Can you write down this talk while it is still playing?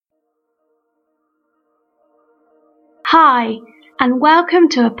Hi, and welcome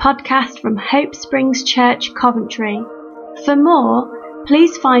to a podcast from Hope Springs Church, Coventry. For more,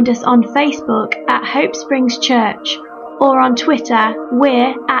 please find us on Facebook at Hope Springs Church, or on Twitter,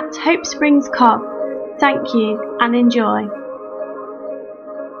 we're at Hope Springs Cov. Thank you and enjoy.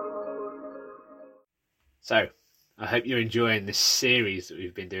 So, I hope you're enjoying this series that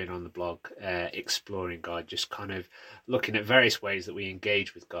we've been doing on the blog, Exploring God, just kind of looking at various ways that we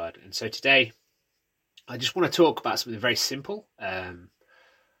engage with God. And so today, I just want to talk about something very simple,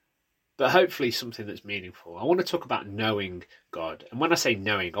 but hopefully something that's meaningful. I want to talk about knowing God. And when I say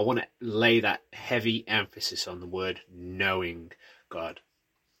knowing, I want to lay that heavy emphasis on the word knowing God.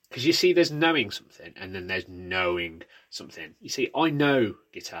 Because you see, there's knowing something, and then there's knowing something. You see, I know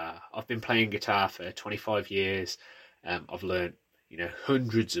guitar. I've been playing guitar for 25 years. I've learned,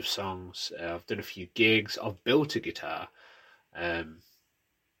 hundreds of songs. I've done a few gigs. I've built a guitar.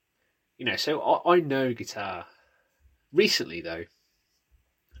 So I know guitar. Recently, though,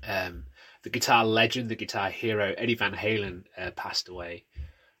 the guitar legend, the guitar hero, Eddie Van Halen passed away.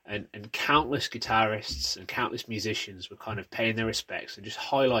 And countless guitarists and countless musicians were kind of paying their respects and just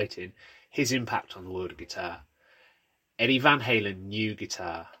highlighting his impact on the world of guitar. Eddie Van Halen knew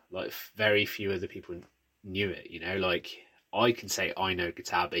guitar like very few other people knew it. Like I can say I know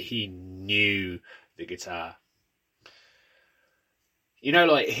guitar, but he knew the guitar.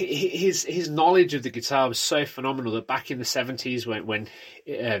 Like his knowledge of the guitar was so phenomenal that back in the 70s when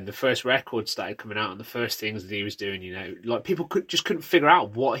the first records started coming out and the first things that he was doing, like people couldn't figure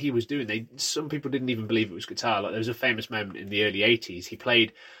out what he was doing. Some people didn't even believe it was guitar. Like there was a famous moment in the early 80s. He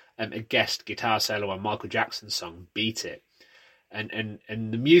played a guest guitar solo on Michael Jackson's song "Beat It," and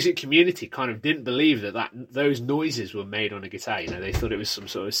the music community kind of didn't believe that those noises were made on a guitar. They thought it was some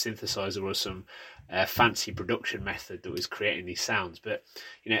sort of synthesizer or some fancy production method that was creating these sounds. But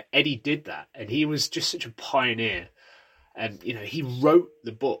Eddie did that, and he was just such a pioneer. And he wrote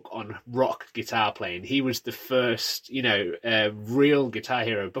the book on rock guitar playing. He was the first real guitar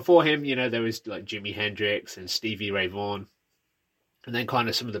hero. Before him, there was like Jimi Hendrix and Stevie Ray Vaughan, and then kind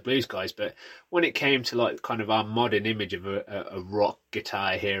of some of the blues guys. But when it came to like kind of our modern image of a rock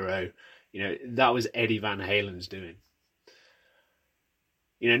guitar hero, that was Eddie Van Halen's doing.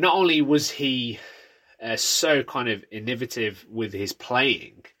 Not only was he so kind of innovative with his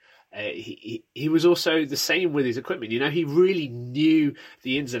playing, he was also the same with his equipment. He really knew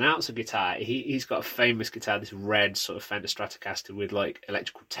the ins and outs of guitar. He's got a famous guitar, this red sort of Fender Stratocaster with like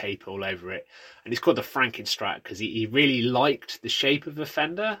electrical tape all over it, and it's called the Frankenstrat because he really liked the shape of the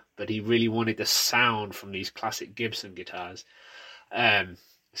Fender, but he really wanted the sound from these classic Gibson guitars.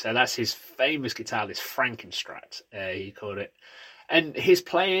 So that's his famous guitar, this Frankenstrat, he called it. And his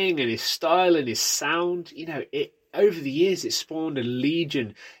playing and his style and his sound, over the years, it spawned a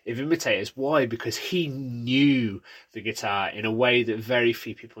legion of imitators. Why? Because he knew the guitar in a way that very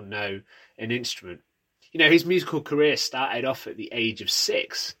few people know an instrument. His musical career started off at the age of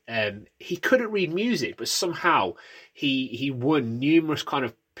 6. He couldn't read music, but somehow he won numerous kind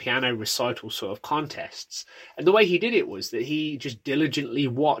of piano recital sort of contests. And the way he did it was that he just diligently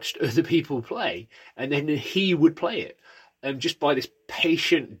watched other people play, and then he would play it. Just by this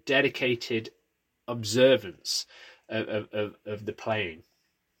patient, dedicated observance of the playing.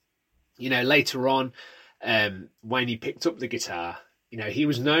 Later on, when he picked up the guitar, he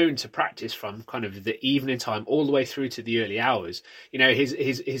was known to practice from kind of the evening time all the way through to the early hours.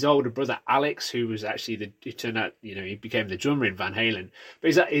 His older brother Alex, who was actually it turned out, he became the drummer in Van Halen,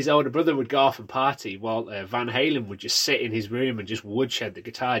 but his older brother would go off and party while Van Halen would just sit in his room and just woodshed the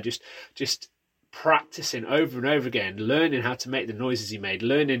guitar, just practicing over and over again, learning how to make the noises he made,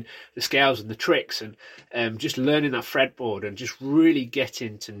 learning the scales and the tricks, and just learning that fretboard and just really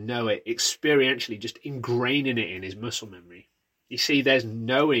getting to know it experientially, just ingraining it in his muscle memory. You see, there's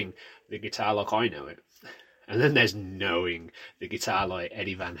knowing the guitar like I know it, and then there's knowing the guitar like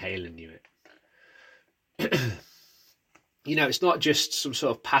Eddie Van Halen knew it. It's not just some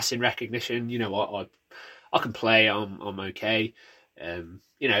sort of passing recognition. I can play, I'm okay. And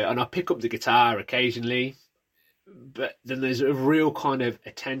I pick up the guitar occasionally, but then there's a real kind of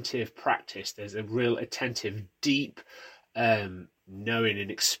attentive practice. There's a real attentive, deep knowing and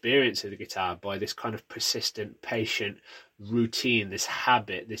experience of the guitar by this kind of persistent, patient routine, this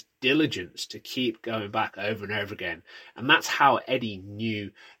habit, this diligence to keep going back over and over again. And that's how Eddie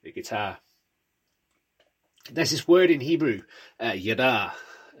knew the guitar. There's this word in Hebrew, yada,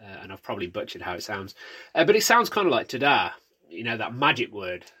 and I've probably butchered how it sounds, but it sounds kind of like tada. That magic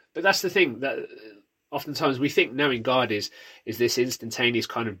word. But that's the thing, that oftentimes we think knowing God is this instantaneous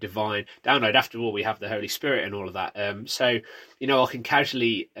kind of divine download. After all, we have the Holy Spirit and all of that. So, I can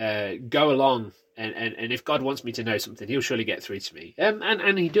casually go along, and if God wants me to know something, he'll surely get through to me.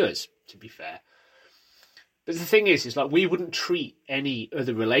 And he does, to be fair. But the thing is like we wouldn't treat any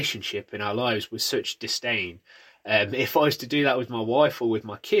other relationship in our lives with such disdain. If I was to do that with my wife or with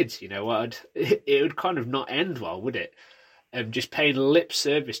my kids, it would kind of not end well, would it? Just paying lip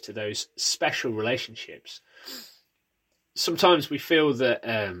service to those special relationships. Sometimes we feel that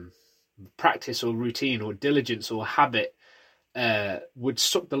practice or routine or diligence or habit would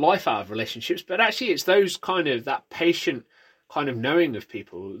suck the life out of relationships, but actually it's those that patient kind of knowing of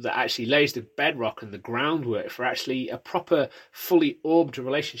people that actually lays the bedrock and the groundwork for actually a proper, fully orbed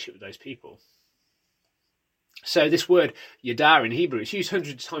relationship with those people. So this word yada in Hebrew, it's used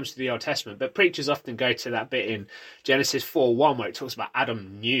hundreds of times through the Old Testament, but preachers often go to that bit in Genesis 4:1 where it talks about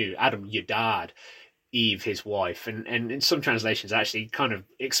Adam yadad Eve, his wife, and in some translations actually kind of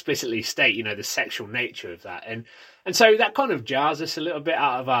explicitly state, the sexual nature of that. And so that kind of jars us a little bit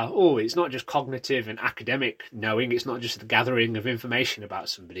out of our, it's not just cognitive and academic knowing, it's not just the gathering of information about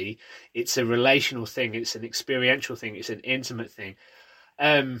somebody, it's a relational thing, it's an experiential thing, it's an intimate thing.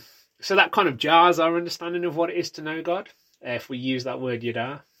 So that kind of jars our understanding of what it is to know God, if we use that word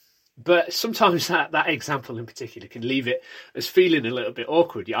yada. But sometimes that example in particular can leave it as feeling a little bit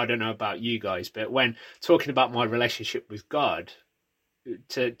awkward. I don't know about you guys, but when talking about my relationship with God,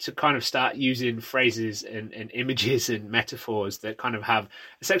 to kind of start using phrases and images and metaphors that kind of have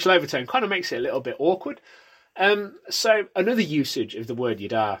a sexual overtone kind of makes it a little bit awkward. So another usage of the word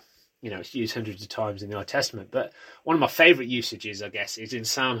yada, it's used hundreds of times in the Old Testament, but one of my favourite usages, I guess, is in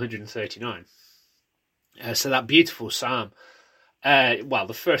Psalm 139. So that beautiful psalm,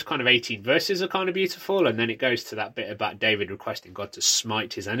 the first kind of 18 verses are kind of beautiful, and then it goes to that bit about David requesting God to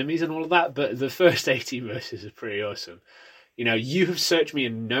smite his enemies and all of that, but the first 18 verses are pretty awesome. You have searched me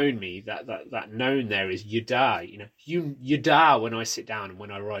and known me, that known there is yada, you yada when I sit down and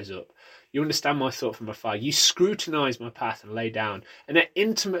when I rise up. You understand my thought from afar. You scrutinize my path and lay down, and are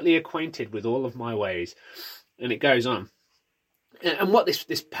intimately acquainted with all of my ways. And it goes on. And what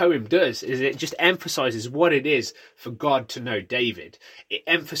this poem does is it just emphasizes what it is for God to know David. It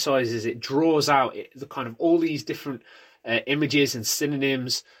emphasizes, it draws out the kind of all these different images and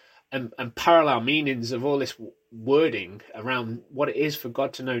synonyms and parallel meanings of all this wording around what it is for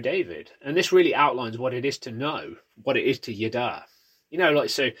God to know David. And this really outlines what it is to know, what it is to yada.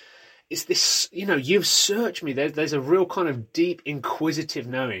 So it's this, you've searched me. There's a real kind of deep, inquisitive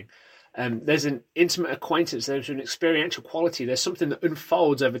knowing. There's an intimate acquaintance. There's an experiential quality. There's something that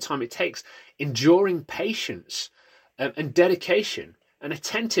unfolds over time. It takes enduring patience and dedication and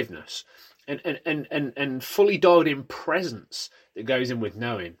attentiveness and fully dialed in presence that goes in with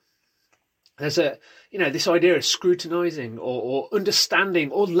knowing. There's this idea of scrutinizing or understanding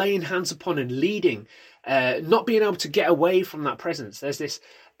or laying hands upon and leading, not being able to get away from that presence. There's this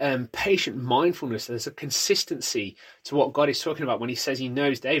patient mindfulness. There's a consistency to what God is talking about when he says he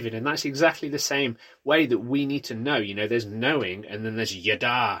knows David. And that's exactly the same way that we need to know. There's knowing, and then there's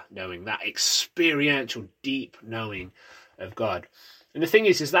yada knowing, that experiential, deep knowing of God. And the thing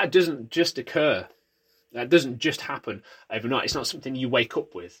is that doesn't just occur. That doesn't just happen overnight. It's not something you wake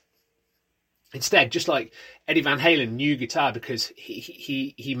up with. Instead, just like Eddie Van Halen knew guitar because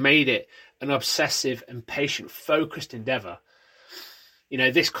he made it an obsessive and patient, focused endeavor.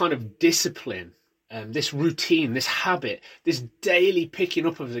 This kind of discipline, this routine, this habit, this daily picking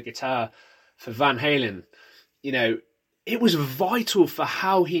up of the guitar for Van Halen, it was vital for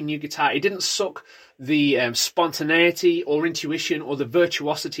how he knew guitar. It didn't suck the spontaneity or intuition or the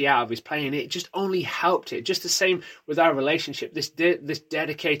virtuosity out of his playing. It just only helped it. Just the same with our relationship. This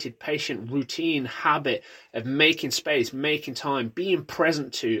dedicated, patient, routine habit of making space, making time, being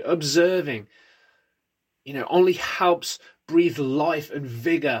present to, observing, only helps breathe life and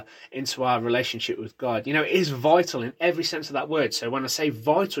vigor into our relationship with God. It is vital in every sense of that word. So when I say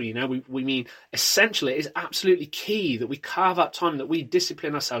vital, we mean essential. It is absolutely key that we carve out time, that we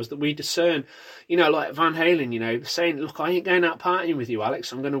discipline ourselves, that we discern, like Van Halen, saying, look, I ain't going out partying with you,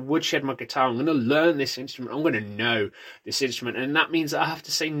 Alex. I'm going to woodshed my guitar. I'm going to learn this instrument. I'm going to know this instrument. And that means that I have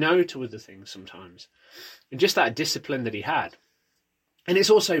to say no to other things sometimes. And just that discipline that he had. And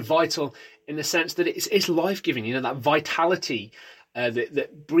it's also vital in the sense that it's life-giving, that vitality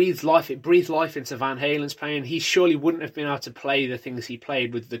that breathed life. It breathed life into Van Halen's playing. He surely wouldn't have been able to play the things he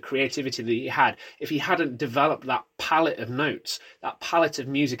played with the creativity that he had if he hadn't developed that palette of notes, that palette of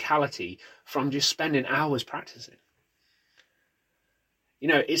musicality from just spending hours practicing. You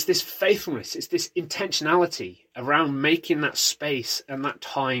know, it's this faithfulness, it's this intentionality around making that space and that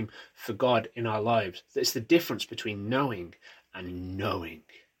time for God in our lives. That's the difference between knowing and knowing.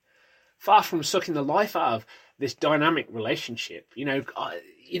 Far from sucking the life out of this dynamic relationship,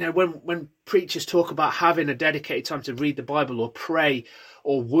 when preachers talk about having a dedicated time to read the Bible or pray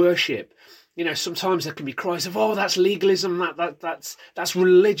or worship, sometimes there can be cries of, "Oh, that's legalism. That's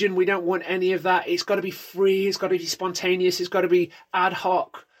religion. We don't want any of that. It's got to be free. It's got to be spontaneous. It's got to be ad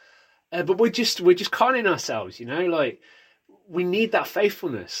hoc." But we're just conning ourselves. We need that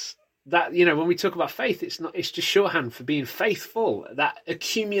faithfulness. That, when we talk about faith, it's just shorthand for being faithful, that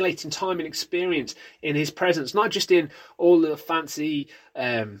accumulating time and experience in his presence, not just in all the fancy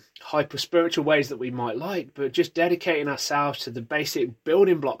hyper spiritual ways that we might like, but just dedicating ourselves to the basic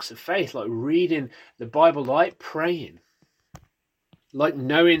building blocks of faith, like reading the Bible, like praying, like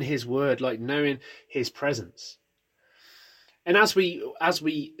knowing his word, like knowing his presence. And as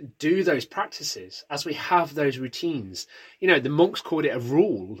we do those practices, as we have those routines, the monks called it a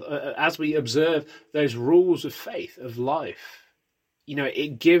rule. As we observe those rules of faith, of life,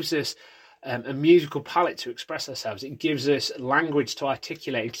 it gives us a musical palette to express ourselves. It gives us language to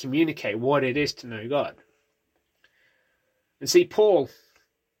articulate and communicate what it is to know God. And see, Paul,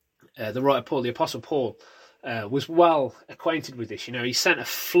 the writer Paul, the Apostle Paul, was well acquainted with this. He sent a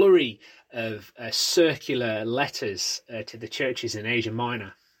flurry of circular letters to the churches in Asia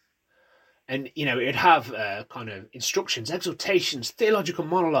Minor. And, it'd have kind of instructions, exhortations, theological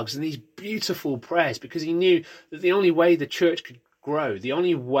monologues, and these beautiful prayers, because he knew that the only way the church could grow, the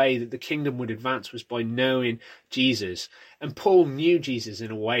only way that the kingdom would advance was by knowing Jesus. And Paul knew Jesus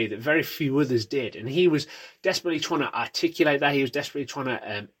in a way that very few others did. And he was desperately trying to articulate that. He was desperately trying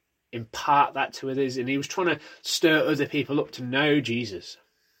to impart that to others, and he was trying to stir other people up to know Jesus.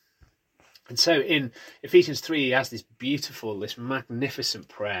 And so in Ephesians 3, he has this magnificent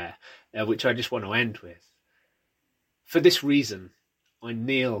prayer, which I just want to end with. "For this reason, I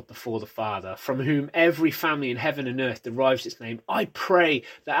kneel before the Father, from whom every family in heaven and earth derives its name. I pray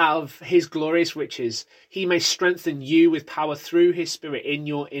that out of his glorious riches, he may strengthen you with power through his Spirit in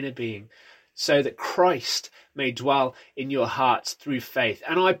your inner being, so that Christ may dwell in your hearts through faith.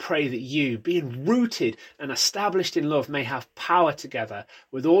 And I pray that you, being rooted and established in love, may have power together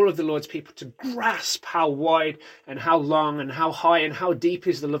with all of the Lord's people to grasp how wide and how long and how high and how deep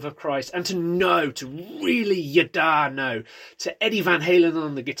is the love of Christ, and to know, to really yada know, to Eddie Van Halen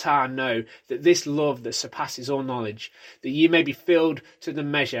on the guitar know, that this love that surpasses all knowledge, that you may be filled to the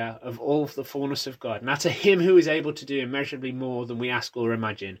measure of all the fullness of God. Now to him who is able to do immeasurably more than we ask or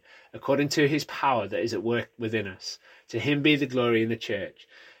imagine, according to his power that is at work within us. To him be the glory in the church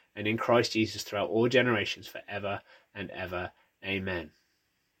and in Christ Jesus throughout all generations, forever and ever. Amen."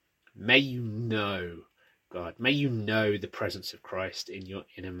 May you know God. May you know the presence of Christ in your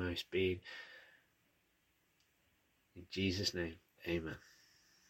innermost being. In Jesus' name, amen.